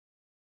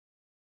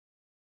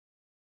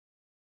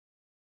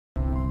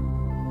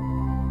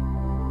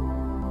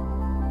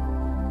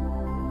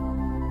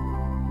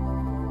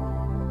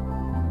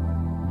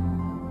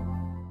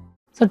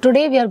So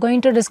today we are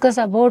going to discuss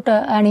about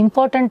an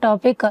important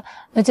topic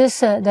which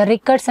is the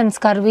rickets and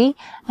scurvy,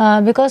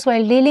 because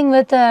while dealing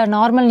with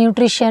normal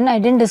nutrition I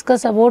didn't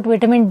discuss about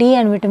vitamin D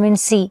and vitamin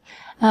C.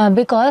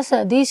 Because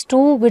these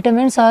two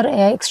vitamins are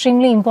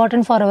extremely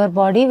important for our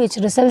body, which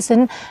results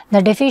in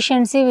the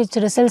deficiency, which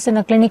results in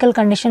a clinical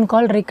condition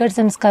called rickets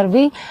and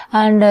scurvy.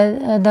 And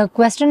the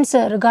questions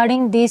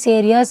regarding these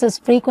areas is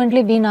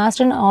frequently being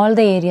asked in all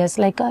the areas,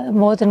 like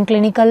both in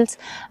clinicals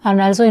and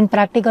also in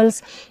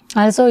practicals,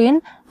 also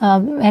in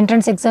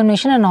entrance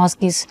examination and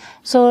OSCEs.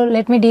 So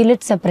let me deal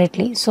it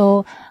separately.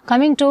 So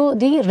coming to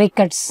the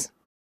rickets.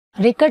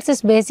 Rickets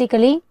is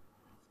basically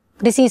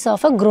disease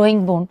of a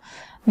growing bone.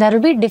 There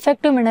will be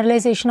defective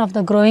mineralization of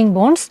the growing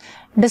bones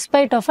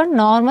despite of a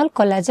normal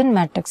collagen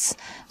matrix.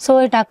 So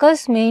it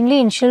occurs mainly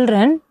in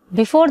children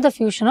before the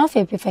fusion of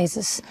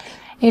epiphysis.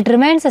 It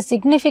remains a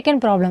significant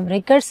problem.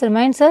 Rickets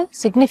remains a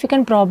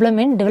significant problem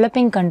in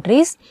developing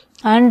countries,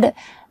 and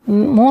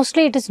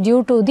mostly it is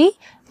due to the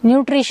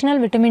nutritional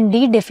vitamin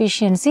D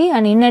deficiency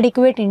and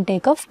inadequate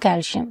intake of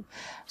calcium.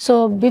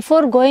 So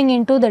before going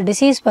into the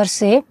disease per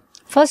se,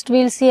 first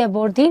we will see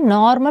about the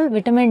normal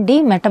vitamin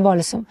D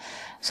metabolism.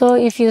 So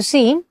if you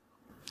see,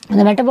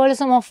 the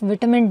metabolism of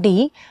vitamin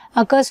D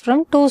occurs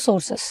from two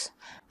sources,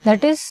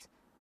 that is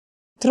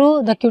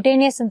through the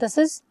cutaneous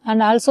synthesis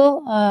and also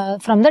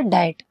from the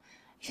diet.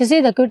 If you see,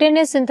 the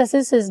cutaneous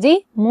synthesis is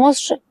the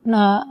most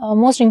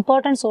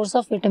important source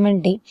of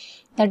vitamin D.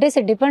 That is,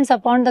 it depends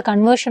upon the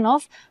conversion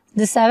of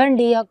the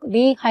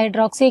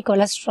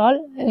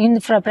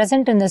 7-dehydroxycholesterol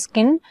present in the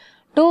skin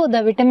to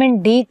the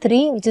vitamin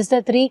D3, which is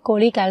the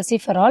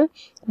 3-cholecalciferol,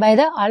 by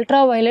the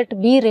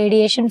ultraviolet B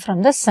radiation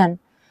from the sun.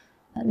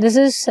 This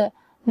is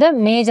the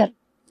major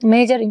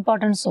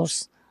important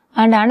source.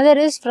 And another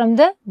is from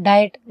the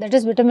diet, that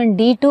is vitamin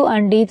D2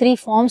 and D3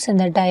 forms in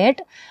the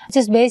diet, which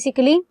is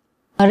basically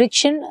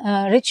rich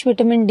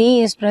vitamin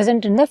D is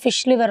present in the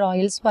fish liver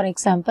oils, for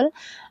example,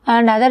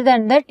 and other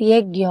than that,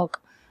 egg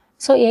yolk.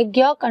 So egg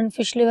yolk and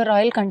fish liver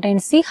oil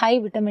contains the high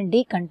vitamin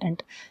D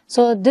content.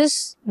 So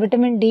this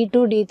vitamin D2,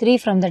 D3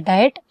 from the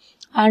diet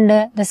and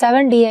the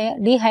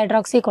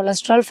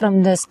 7-dehydroxycholesterol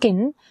from the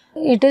skin,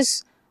 it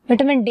is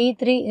vitamin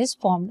D3 is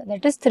formed,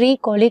 that is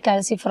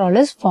 3-cholecalciferol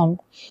is formed.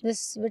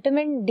 This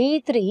vitamin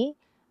D3,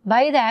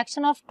 by the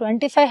action of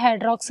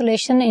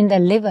 25-hydroxylation in the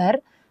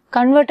liver,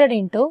 converted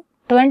into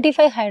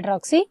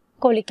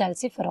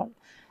 25-hydroxycholecalciferol.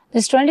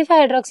 This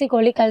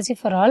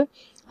 25-hydroxycholecalciferol,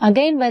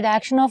 again by the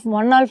action of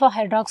 1-alpha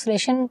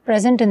hydroxylation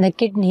present in the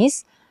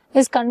kidneys,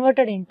 is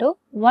converted into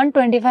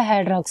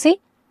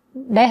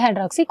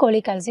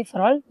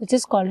 1,25-hydroxycholecalciferol, which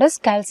is called as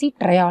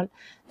calcitriol.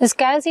 This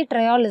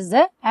calcitriol is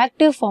the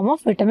active form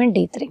of vitamin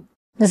D3.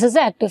 This is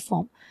the active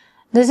form.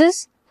 This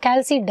is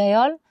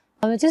calcidiol,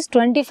 which is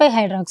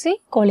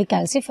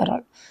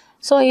 25-hydroxycholecalciferol.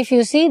 So if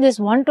you see this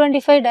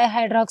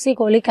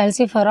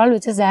 1,25-dihydroxycholecalciferol,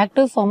 which is the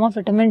active form of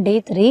vitamin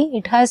D3,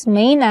 it has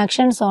main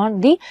actions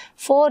on the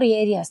 4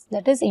 areas,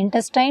 that is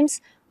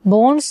intestines,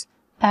 bones,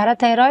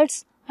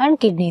 parathyroids and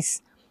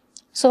kidneys.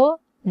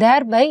 So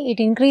thereby it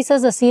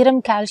increases the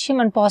serum calcium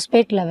and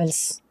phosphate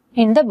levels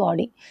in the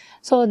body.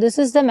 So this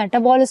is the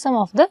metabolism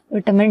of the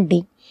vitamin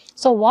D.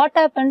 So what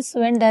happens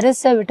when there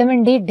is a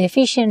vitamin D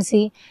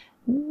deficiency?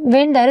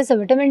 When there is a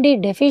vitamin D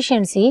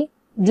deficiency,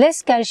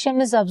 less calcium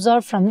is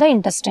absorbed from the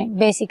intestine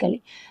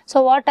basically.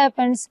 So what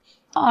happens?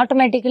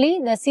 Automatically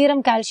the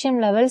serum calcium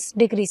levels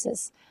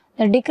decreases.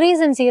 The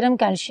decrease in serum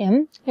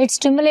calcium, it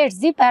stimulates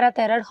the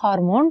parathyroid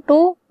hormone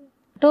to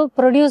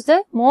produce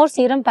the more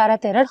serum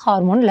parathyroid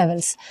hormone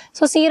levels.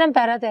 So serum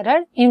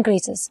parathyroid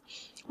increases.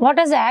 What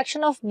is the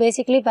action of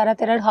basically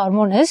parathyroid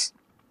hormone is?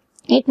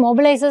 It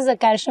mobilizes the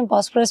calcium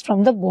phosphorus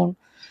from the bone.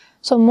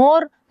 So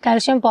more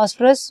calcium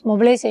phosphorus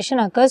mobilization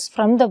occurs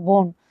from the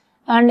bone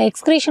and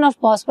excretion of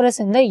phosphorus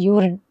in the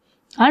urine,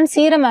 and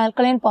serum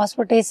alkaline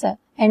phosphatase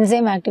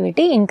enzyme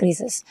activity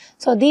increases.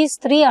 So these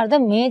 3 are the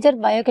major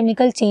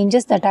biochemical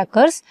changes that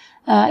occurs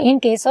in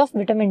case of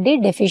vitamin D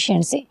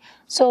deficiency.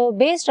 So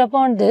based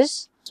upon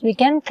this, we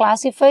can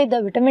classify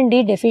the vitamin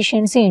D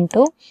deficiency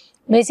into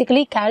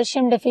basically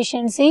calcium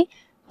deficiency,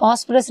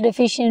 phosphorus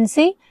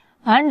deficiency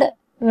and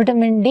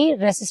vitamin D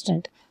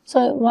resistant.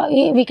 So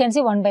we can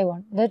see one by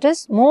one. That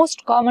is,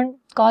 most common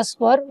cause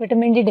for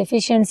vitamin D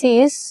deficiency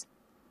is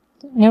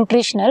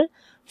nutritional,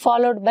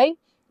 followed by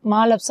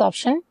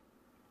malabsorption,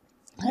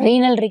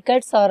 renal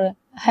rickets or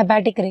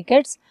hepatic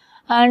rickets,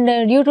 and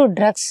due to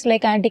drugs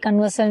like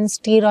anticonvulsants,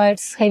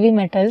 steroids, heavy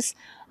metals,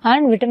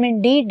 and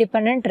vitamin D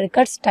dependent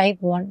rickets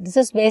type 1. This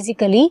is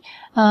basically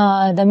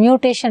the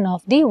mutation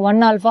of the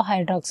 1-alpha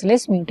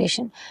hydroxylase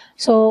mutation.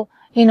 So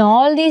in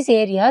all these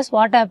areas,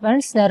 what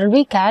happens? There will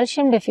be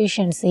calcium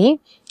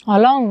deficiency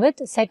along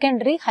with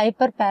secondary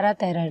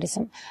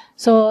hyperparathyroidism.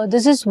 So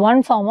this is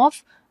one form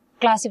of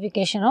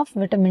classification of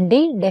vitamin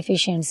D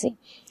deficiency.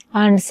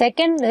 And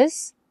second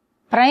is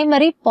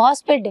primary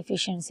phosphate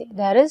deficiency.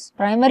 There is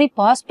primary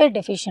phosphate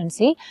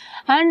deficiency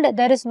and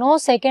there is no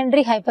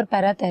secondary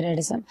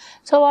hyperparathyroidism.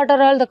 So what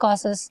are all the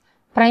causes?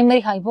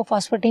 Primary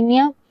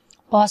hypophosphatemia,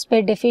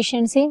 phosphate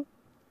deficiency,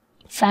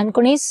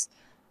 Fanconi's,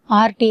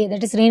 RTA,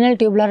 that is renal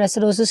tubular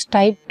acidosis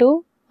type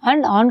 2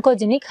 and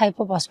oncogenic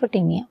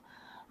hypophosphatemia.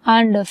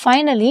 And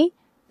finally,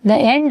 the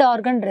end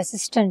organ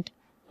resistant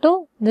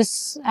to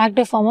this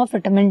active form of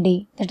vitamin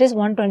D, that is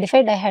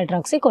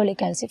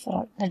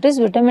 1,25-dihydroxycholecalciferol, that is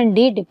vitamin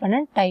D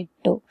dependent type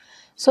 2.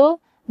 So,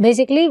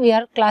 basically we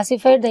are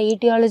classified the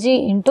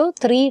etiology into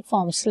 3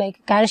 forms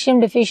like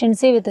calcium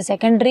deficiency with a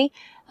secondary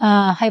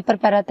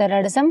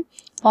hyperparathyroidism,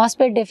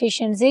 phosphate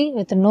deficiency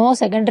with no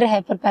secondary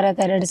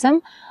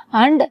hyperparathyroidism,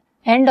 and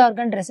end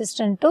organ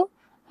resistant to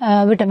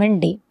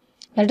vitamin D,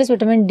 that is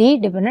vitamin D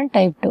dependent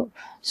type 2.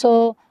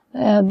 So,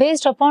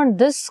 based upon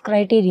this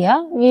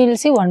criteria, we will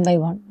see one by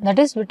one. That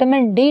is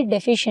vitamin D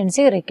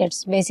deficiency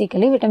rickets.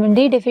 Basically, vitamin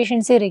D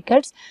deficiency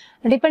rickets,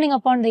 depending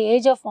upon the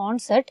age of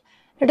onset,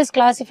 it is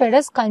classified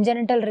as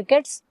congenital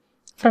rickets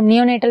from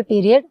neonatal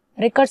period,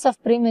 rickets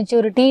of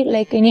prematurity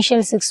like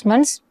initial 6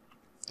 months,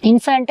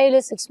 infantile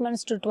is 6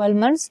 months to 12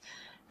 months,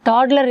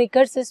 toddler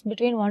rickets is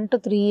between 1 to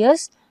 3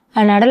 years,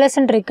 and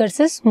adolescent rickets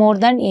is more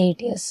than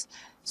 8 years.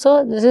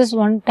 So, this is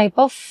one type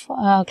of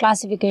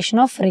classification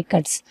of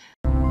rickets.